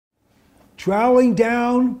Troweling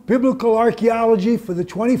down biblical archaeology for the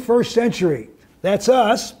 21st century. That's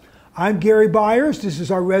us. I'm Gary Byers. This is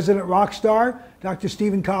our resident rock star, Dr.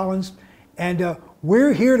 Stephen Collins. And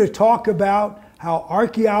we're here to talk about how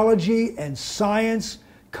archaeology and science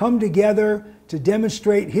come together to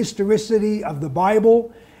demonstrate historicity of the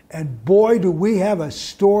Bible. And boy, do we have a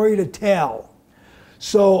story to tell.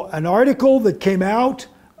 So an article that came out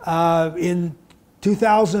in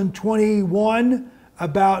 2021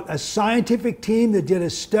 about a scientific team that did a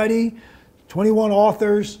study, 21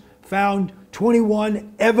 authors, found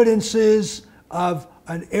 21 evidences of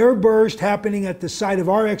an airburst happening at the site of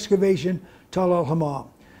our excavation, Tal al-Hammam.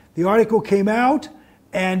 The article came out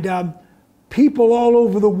and people all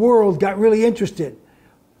over the world got really interested.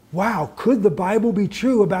 Wow, could the Bible be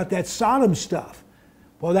true about that Sodom stuff?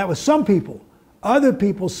 Well, that was some people. Other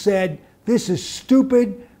people said, this is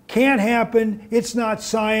stupid, can't happen, it's not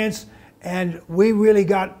science, and we really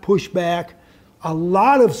got pushback. A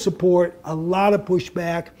lot of support, a lot of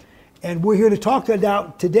pushback, and we're here to talk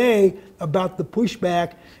about today about the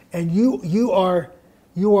pushback, and you are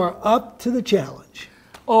up to the challenge.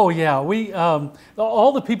 Oh yeah,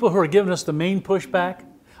 all the people who are giving us the main pushback,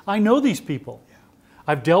 I know these people.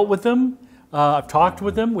 I've dealt with them. I've talked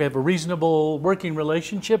with them. We have a reasonable working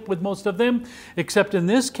relationship with most of them, except in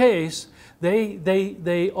this case,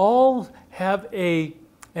 they all have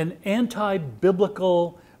an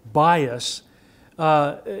anti-biblical bias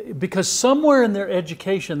because somewhere in their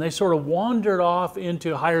education they sort of wandered off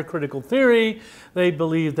into higher critical theory. They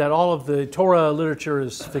believe that all of the Torah literature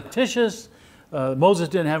is fictitious. Moses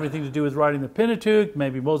didn't have anything to do with writing the Pentateuch.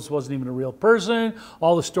 Maybe Moses wasn't even a real person.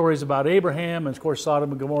 All the stories about Abraham and, of course,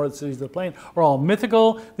 Sodom and Gomorrah, the cities of the plain, are all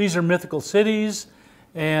mythical. These are mythical cities.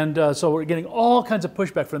 And so we're getting all kinds of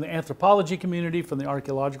pushback from the anthropology community, from the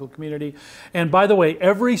archaeological community. And by the way,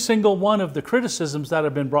 every single one of the criticisms that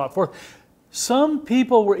have been brought forth, some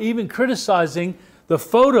people were even criticizing the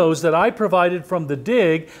photos that I provided from the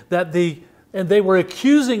dig, and they were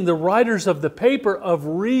accusing the writers of the paper of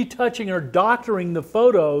retouching or doctoring the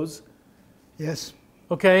photos. Yes.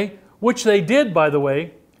 Okay, which they did, by the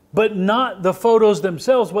way, but not the photos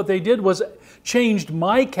themselves. What they did was changed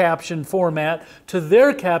my caption format to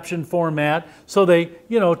their caption format. So they,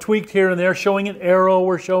 tweaked here and there, showing an arrow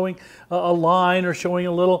or showing a line or showing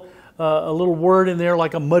a little word in there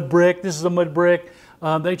like a mud brick. This is a mud brick.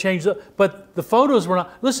 They changed it, but the photos were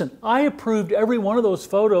not. Listen, I approved every one of those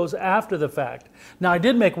photos after the fact. Now, I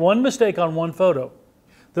did make one mistake on one photo.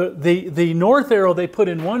 The north arrow they put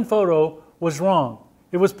in one photo was wrong.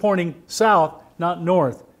 It was pointing south, not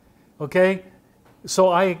north. Okay? So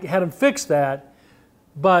I had them fix that.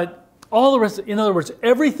 But all the rest, in other words,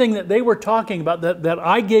 everything that they were talking about that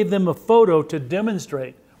I gave them a photo to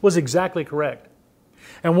demonstrate was exactly correct.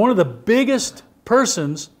 And one of the biggest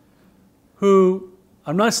persons who,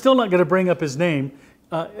 still not going to bring up his name,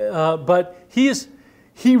 but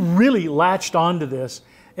he really latched onto this,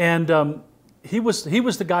 and he was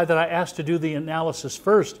the guy that I asked to do the analysis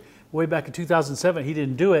first, way back in 2007. He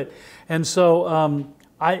didn't do it, and so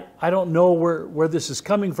I don't know where this is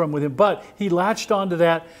coming from with him, but he latched onto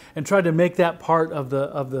that and tried to make that part of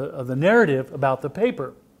the narrative about the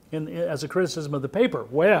paper, as a criticism of the paper.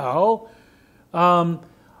 Well,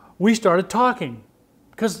 we started talking.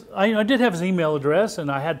 Because I did have his email address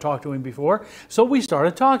and I had talked to him before, so we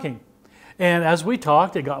started talking. And as we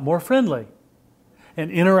talked, it got more friendly.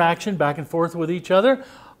 And interaction back and forth with each other.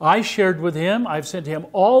 I shared with him, I've sent to him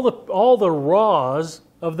all the raws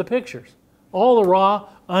of the pictures. All the raw,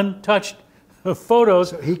 untouched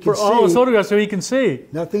photos for all the photographs so he can see.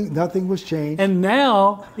 Nothing was changed. And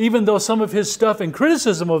now, even though some of his stuff and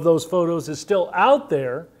criticism of those photos is still out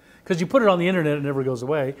there, because you put it on the internet, it never goes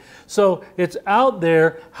away. So it's out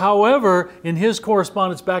there. However, in his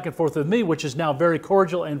correspondence back and forth with me, which is now very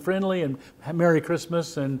cordial and friendly, and Merry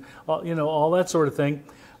Christmas and all that sort of thing,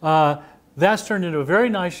 that's turned into a very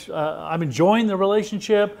nice. I'm enjoying the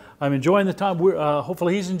relationship. I'm enjoying the time.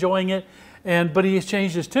 Hopefully, he's enjoying it. But he has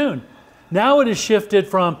changed his tune. Now it has shifted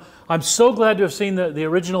from, I'm so glad to have seen the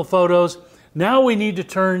original photos. Now we need to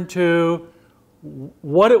turn to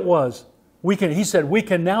what it was. He said, we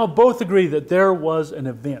can now both agree that there was an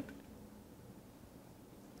event.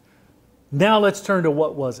 Now let's turn to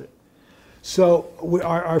what was it. So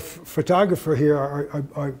our photographer here,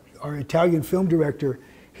 our Italian film director,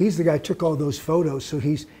 he's the guy who took all those photos. So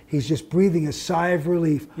he's just breathing a sigh of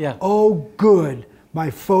relief. Yeah. Oh, good. My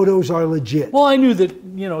photos are legit. Well, I knew that,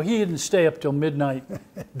 he didn't stay up till midnight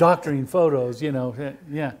doctoring photos,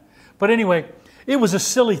 yeah. But anyway, it was a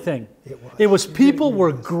silly thing. It was people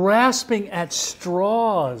were grasping at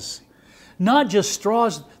straws. not just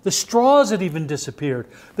straws. The straws had even disappeared.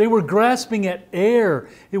 They were grasping at air.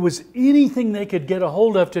 It was anything they could get a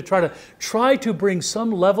hold of to try to bring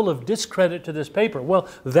some level of discredit to this paper. Well,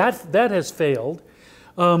 that has failed.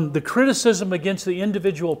 The criticism against the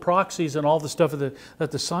individual proxies and all the stuff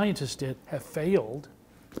that the scientists did have failed.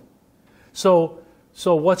 So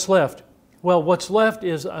what's left? Well, what's left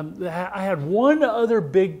is I had one other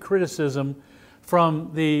big criticism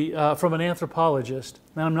from an anthropologist.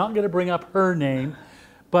 Now, I'm not going to bring up her name,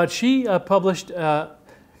 but she published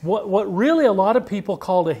what really a lot of people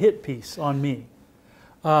called a hit piece on me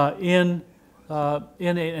in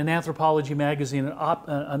an anthropology magazine,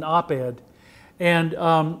 an op-ed. And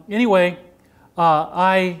anyway,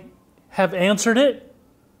 I have answered it.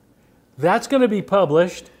 That's going to be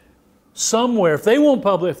published somewhere. If they won't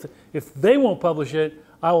publish it,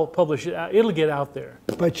 I will publish it. It'll get out there.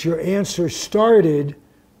 But your answer started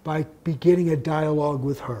by beginning a dialogue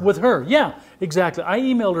with her. With her, yeah, exactly. I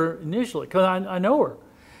emailed her initially because I know her.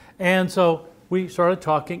 And so we started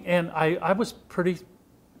talking, and I was pretty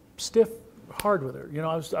stiff, hard with her. You know,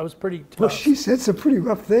 I was pretty tough. Well, she said some pretty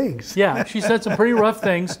rough things. Yeah, she said some pretty rough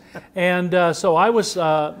things. And so I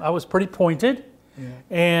was pretty pointed,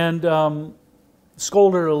 and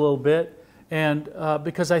scolded her a little bit. And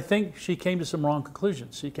because I think she came to some wrong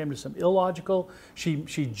conclusions. She came to some illogical.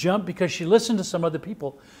 She jumped because she listened to some other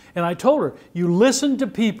people. And I told her, you listened to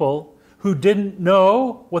people who didn't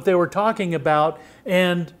know what they were talking about,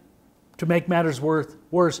 and to make matters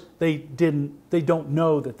worse, they don't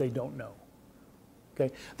know that they don't know.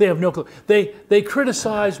 Okay, they have no clue. They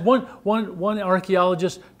criticized one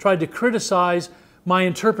archaeologist tried to criticize my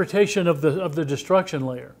interpretation of the destruction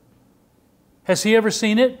layer. Has he ever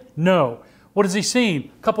seen it? No. What has he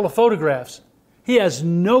seen? A couple of photographs. He has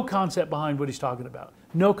no concept behind what he's talking about.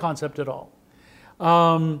 No concept at all.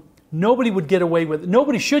 Nobody would get away with it.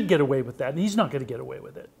 Nobody should get away with that, and he's not going to get away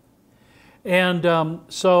with it. And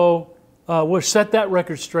so we'll set that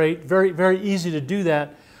record straight. Very, very easy to do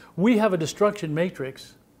that. We have a destruction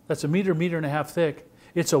matrix that's a meter and a half thick.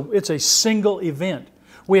 It's a single event.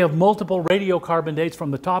 We have multiple radiocarbon dates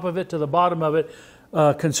from the top of it to the bottom of it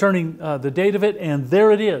concerning the date of it, and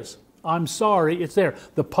there it is. I'm sorry, it's there.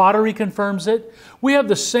 The pottery confirms it. We have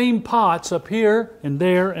the same pots up here and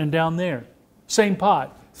there and down there. Same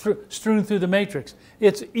pot, strewn through the matrix.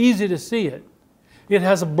 It's easy to see it. It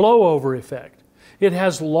has a blowover effect. It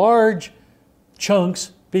has large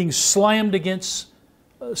chunks being slammed against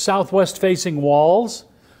southwest-facing walls.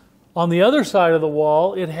 On the other side of the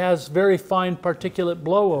wall, it has very fine particulate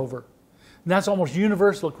blowover. And that's almost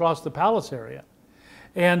universal across the palace area.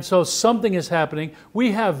 And so something is happening.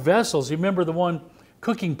 We have vessels. You remember the one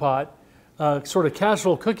cooking pot, sort of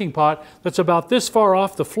casserole cooking pot, that's about this far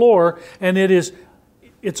off the floor, and it's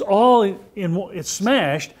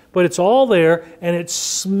smashed, but it's all there, and it's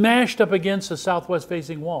smashed up against the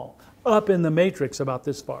southwest-facing wall, up in the matrix about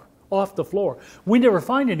this far, off the floor. We never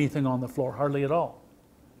find anything on the floor, hardly at all.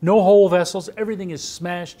 No whole vessels. Everything is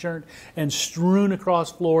smashed, churned, and strewn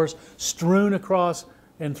across floors, strewn across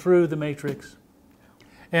and through the matrix.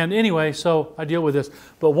 And anyway, so I deal with this.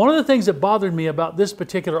 But one of the things that bothered me about this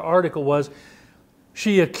particular article was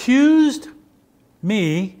she accused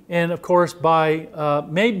me, and of course by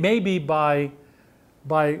maybe by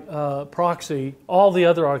proxy, all the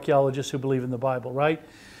other archaeologists who believe in the Bible, right?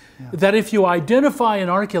 Yeah. That if you identify an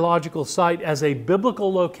archaeological site as a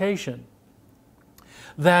biblical location,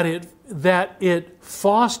 that it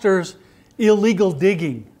fosters illegal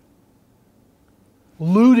digging,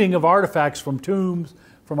 looting of artifacts from tombs,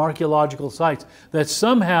 from archaeological sites. That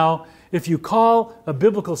somehow, if you call a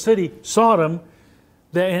biblical city Sodom,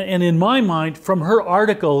 and in my mind, from her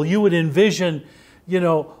article, you would envision,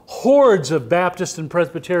 hordes of Baptists and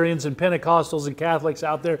Presbyterians and Pentecostals and Catholics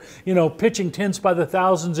out there, pitching tents by the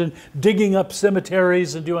thousands and digging up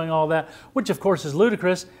cemeteries and doing all that, which of course is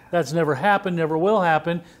ludicrous. That's never happened, never will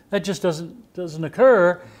happen. That just doesn't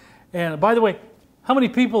occur. And by the way, how many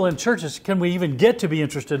people in churches can we even get to be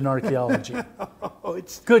interested in archaeology?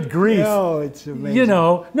 Good grief. No, it's amazing.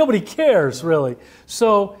 Nobody cares really.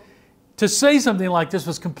 So to say something like this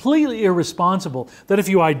was completely irresponsible, that if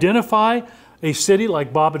you identify a city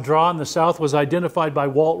like Babadra in the south was identified by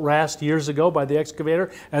Walt Rast years ago by the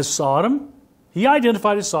excavator as Sodom. He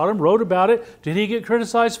identified as Sodom, wrote about it. Did he get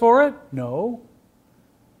criticized for it? No.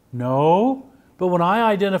 But when I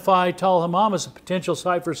identify Tal Hammam as a potential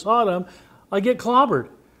site for Sodom, I get clobbered.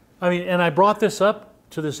 And I brought this up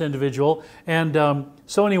to this individual. And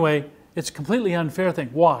so anyway, it's a completely unfair thing.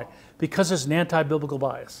 Why? Because it's an anti-biblical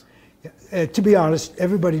bias. To be honest,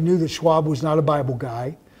 everybody knew that Schwab was not a Bible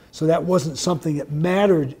guy. So that wasn't something that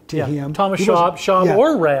mattered to him. Thomas Schaub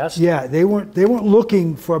or Rast. Yeah, they weren't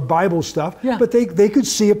looking for Bible stuff, but they could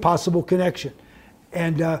see a possible connection.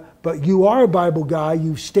 And but you are a Bible guy.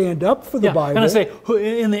 You stand up for the Bible. And I say,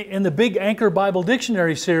 in the big Anchor Bible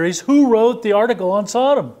Dictionary series, who wrote the article on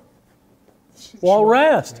Sodom? Walt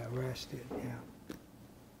Rast. Yeah, Rast did. Yeah.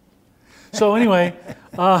 So anyway,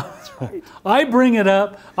 I bring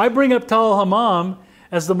up Tal Hammam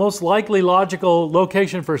as the most likely logical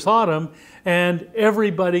location for Sodom, and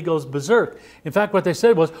everybody goes berserk. In fact, what they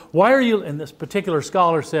said was, "Why are you?" And this particular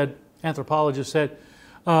scholar said, anthropologist said,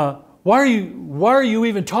 Why are you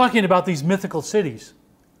even talking about these mythical cities?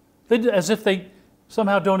 As if they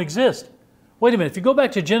somehow don't exist. Wait a minute. If you go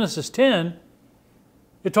back to Genesis 10,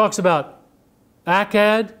 it talks about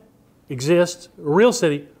Akkad exists, a real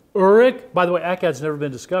city. Uruk, by the way, Akkad's never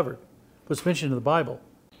been discovered, but it's mentioned in the Bible.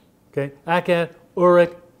 Okay, Akkad,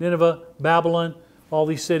 Uruk, Nineveh, Babylon, all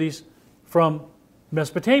these cities from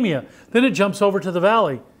Mesopotamia. Then it jumps over to the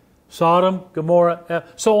valley. Sodom, Gomorrah.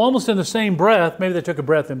 So almost in the same breath, maybe they took a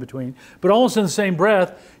breath in between, but almost in the same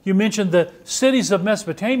breath, you mentioned the cities of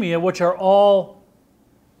Mesopotamia, which are all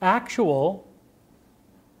actual.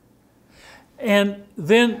 And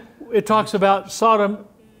then it talks about Sodom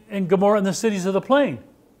and Gomorrah and the cities of the plain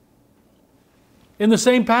in the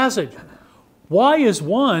same passage. Why is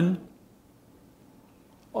one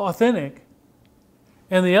authentic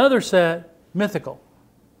and the other set mythical?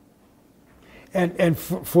 And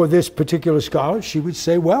for this particular scholar, she would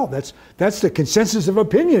say, well, that's the consensus of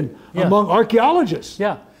opinion among archaeologists.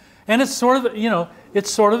 Yeah. And it's sort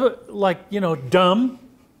of, like, dumb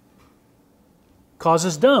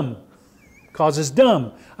causes dumb. Causes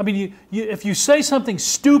dumb. I mean, if you say something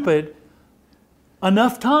stupid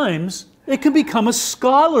enough times, it can become a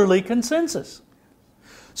scholarly consensus.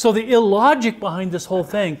 So the illogic behind this whole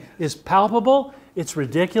thing is palpable, it's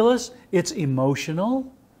ridiculous, it's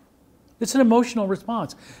emotional. It's an emotional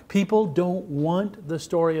response. People don't want the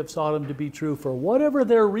story of Sodom to be true for whatever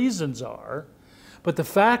their reasons are. But the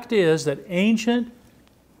fact is that ancient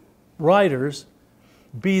writers,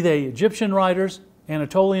 be they Egyptian writers,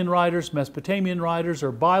 Anatolian writers, Mesopotamian writers,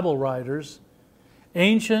 or Bible writers,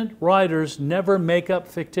 ancient writers never make up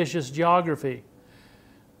fictitious geography.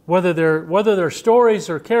 Whether they're stories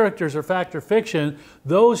or characters or fact or fiction,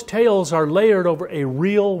 those tales are layered over a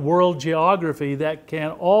real world geography that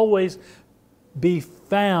can always be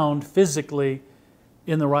found physically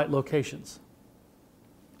in the right locations.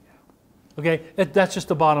 Okay, that's just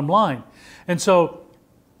the bottom line. And so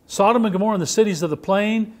Sodom and Gomorrah and the cities of the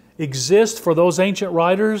plain exist for those ancient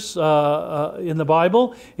writers in the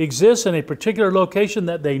Bible, exist in a particular location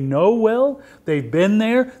that they know well, they've been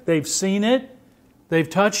there, they've seen it, they've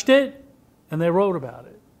touched it, and they wrote about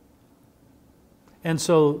it. And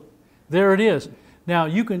so there it is. Now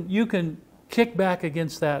you can kick back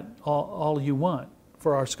against that all you want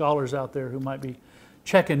for our scholars out there who might be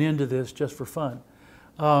checking into this just for fun.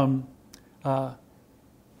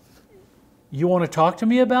 You want to talk to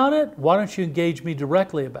me about it? Why don't you engage me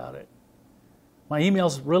directly about it? My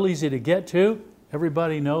email's real easy to get to.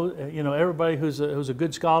 Everybody knows, everybody who's a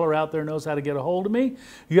good scholar out there knows how to get a hold of me.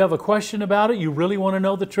 You have a question about it, you really want to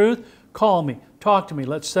know the truth, call me, talk to me,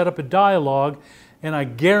 let's set up a dialogue, and I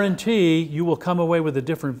guarantee you will come away with a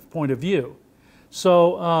different point of view.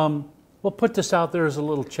 So we'll put this out there as a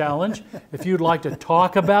little challenge. If you'd like to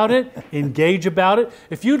talk about it, engage about it,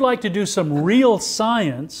 if you'd like to do some real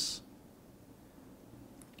science,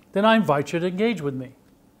 then I invite you to engage with me.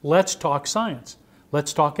 Let's talk science.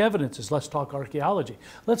 Let's talk evidences. Let's talk archaeology.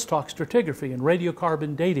 Let's talk stratigraphy and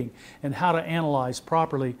radiocarbon dating and how to analyze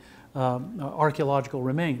properly archaeological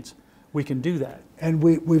remains. We can do that. And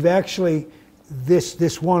we've actually,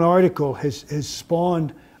 this one article has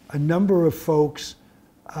spawned a number of folks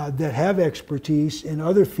that have expertise in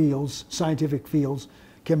other fields, scientific fields,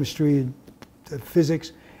 chemistry and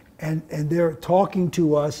physics, and they're talking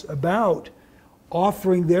to us about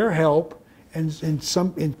offering their help. And in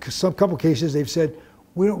some couple cases, they've said,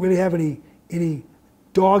 we don't really have any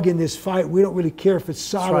dog in this fight. We don't really care if it's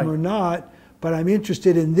Sodom or not, but I'm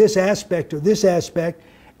interested in this aspect or this aspect,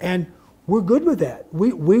 and we're good with that.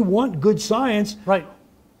 We want good science. Right.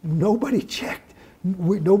 Nobody checked.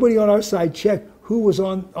 Nobody on our side checked who was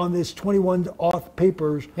on this 21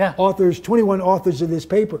 papers, 21 authors of this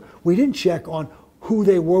paper. We didn't check on who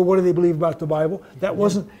they were, what do they believe about the Bible. That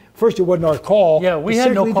wasn't, first it wasn't our call. Yeah, we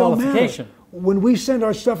had no qualification. When we send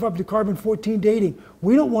our stuff up to carbon-14 dating,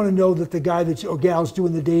 we don't want to know that the guy or gal's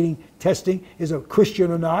doing the dating testing is a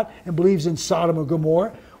Christian or not and believes in Sodom or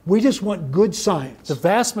Gomorrah. We just want good science. The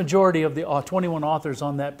vast majority of the 21 authors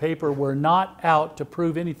on that paper were not out to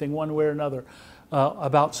prove anything one way or another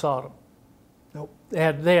about Sodom. Nope.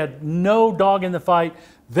 They had no dog in the fight.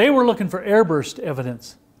 They were looking for airburst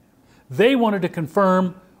evidence. They wanted to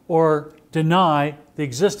confirm or deny the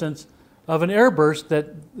existence of an airburst, that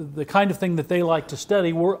the kind of thing that they like to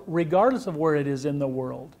study, regardless of where it is in the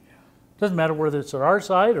world. Doesn't matter whether it's at our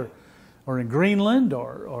side or in Greenland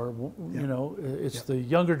or you know, it's the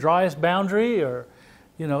Younger Dryas boundary, or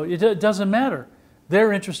you know, it doesn't matter.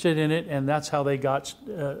 They're interested in it, and that's how they got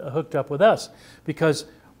hooked up with us, because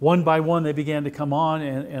one by one they began to come on,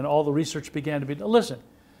 and all the research began to be. Listen,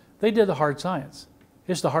 they did the hard science.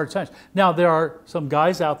 It's the hard science. Now there are some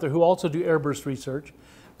guys out there who also do airburst research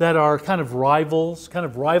that are kind of rivals, kind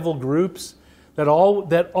of rival groups that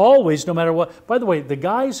always, no matter what. By the way, the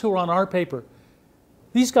guys who are on our paper,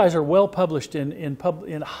 these guys are well published in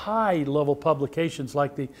high-level publications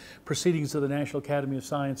like the Proceedings of the National Academy of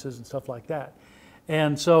Sciences and stuff like that.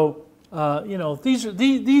 And so, you know, these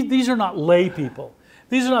are not lay people.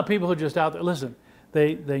 These are not people who are just out there. Listen,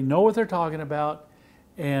 they know what they're talking about,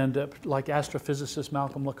 and like astrophysicist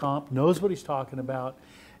Malcolm LeCompte knows what he's talking about,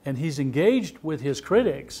 and he's engaged with his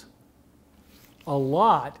critics a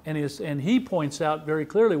lot, and he points out very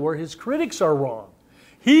clearly where his critics are wrong.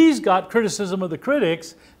 He's got criticism of the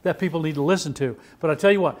critics that people need to listen to. But I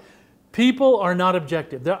tell you what, people are not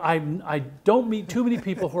objective. I don't meet too many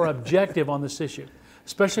people who are objective on this issue,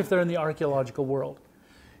 especially if they're in the archaeological world.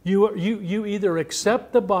 You either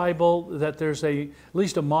accept the Bible, that there's at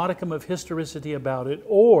least a modicum of historicity about it,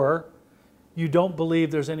 or you don't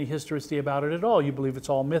believe there's any historicity about it at all. You believe it's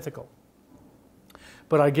all mythical.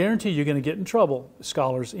 But I guarantee you're going to get in trouble,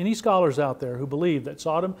 scholars, any scholars out there who believe that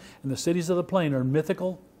Sodom and the cities of the plain are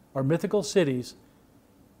mythical cities.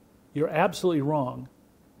 You're absolutely wrong.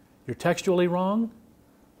 You're textually wrong.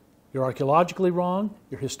 You're archaeologically wrong.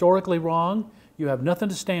 You're historically wrong. You have nothing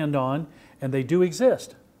to stand on, and they do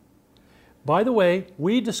exist. By the way,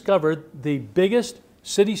 we discovered the biggest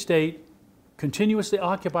city-state, continuously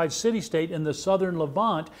occupied city-state in the southern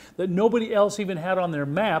Levant that nobody else even had on their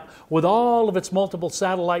map, with all of its multiple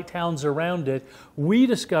satellite towns around it. We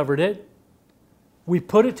discovered it. We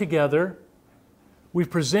put it together. We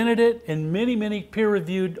presented it in many, many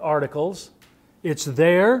peer-reviewed articles. It's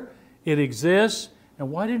there. It exists. And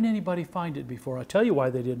why didn't anybody find it before? I'll tell you why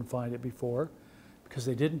they didn't find it before. Because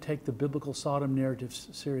they didn't take the biblical Sodom narrative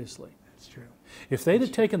seriously. That's true. If they'd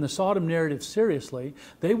have taken the Sodom narrative seriously,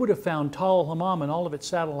 they would have found Tal Hammam and all of its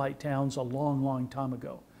satellite towns a long, long time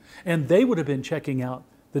ago. And they would have been checking out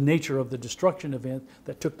the nature of the destruction event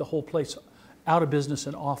that took the whole place out of business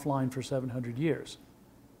and offline for 700 years.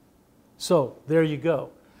 So, there you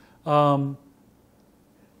go. Don't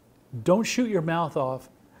shoot your mouth off,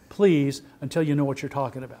 please, until you know what you're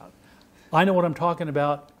talking about. I know what I'm talking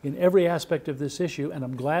about in every aspect of this issue, and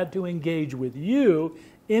I'm glad to engage with you.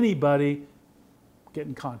 Anybody, get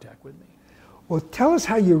in contact with me. Well, tell us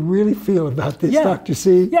how you really feel about this, Yeah. Dr.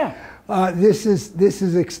 C. Yeah. This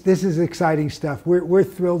is exciting stuff. We're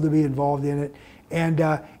thrilled to be involved in it,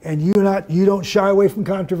 and you don't shy away from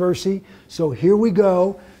controversy. So here we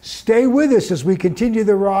go. Stay with us as we continue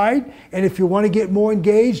the ride. And if you want to get more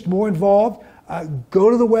engaged, more involved, go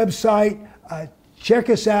to the website, check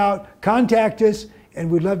us out, contact us, and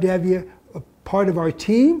we'd love to have you a part of our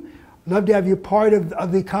team. Love to have you part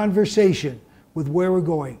of the conversation with where we're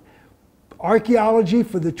going. Archaeology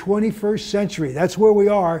for the 21st century. That's where we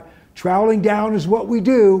are. Troweling down is what we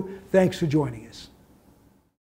do. Thanks for joining us.